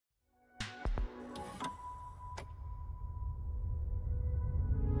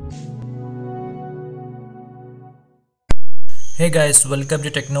Hey guys, welcome to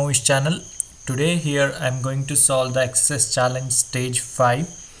Techno Vish channel. Today here I'm going to solve the XSS challenge stage 5.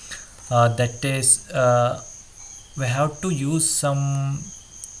 That is, we have to use some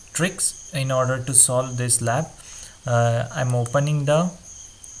tricks in order to solve this lab. I'm opening the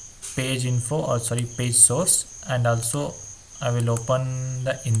page info or sorry page source, and also I will open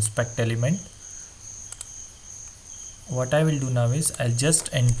the inspect element. What I will do now is I'll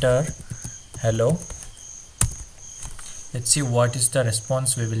just enter hello. Let's see what is the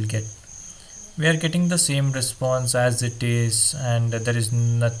response we will get. We are getting the same response as it is, and there is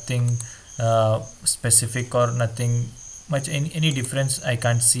nothing specific or nothing much any difference I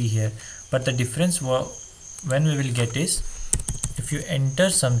can't see here. But the difference when we will get is if you enter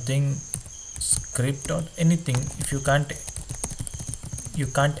something script or anything, if you can't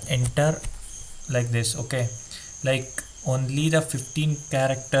enter like this, okay, like only the 15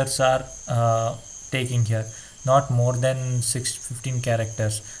 characters are taking here, not more than 15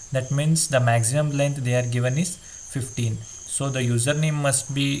 characters. That means the maximum length they are given is 15, so the username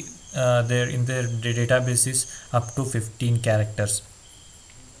must be there in their database is up to 15 characters.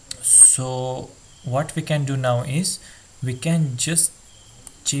 So what we can do now is we can just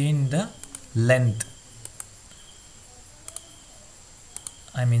change the length.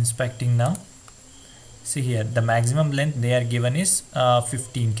 I'm inspecting now. See here, the maximum length they are given is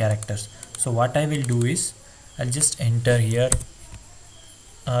 15 characters. So what I will do is I'll just enter here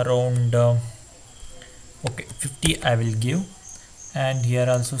around okay, 50 I will give, and here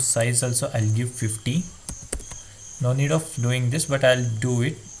also size also I'll give 50. No need of doing this, but I'll do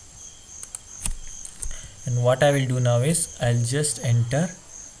it. And what I will do now is I'll just enter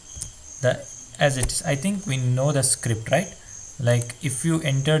the as it is. I think we know the script, right? Like if you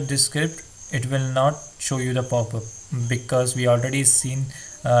enter this script, it will not show you the pop-up because we already seen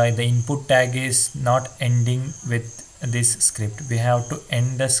the input tag is not ending with this script. We have to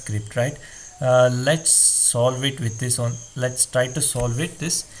end the script, right? Let's solve it with this one. Let's try to solve it.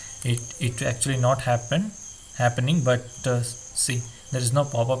 It actually not happening, but see, there is no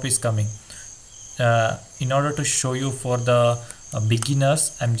pop-up is coming. In order to show you for the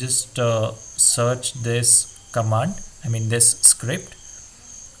beginners, I'm just search this command, I mean this script.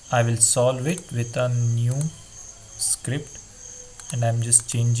 I will solve it with a new script, and I'm just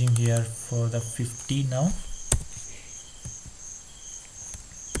changing here for the 50 now,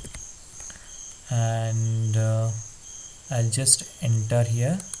 and I'll just enter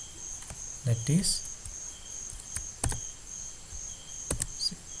here, that is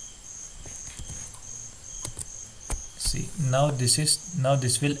see now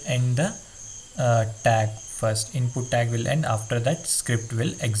this will end the tag. First input tag will end, after that script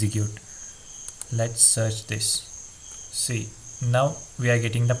will execute. Let's search this. See, now we are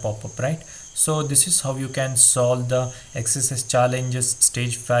getting the pop-up, right? So this is how you can solve the XSS challenges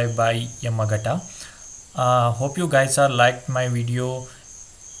stage 5 by Yamagata. Hope you guys are liked my video.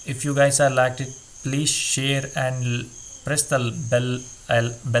 If you guys are liked it, please share and press the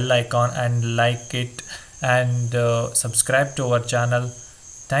bell icon and like it, and subscribe to our channel.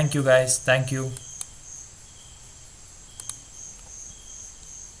 Thank you guys. Thank you.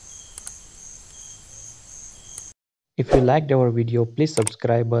 If you liked our video, please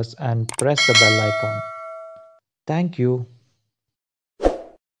subscribe us and press the bell icon. Thank you.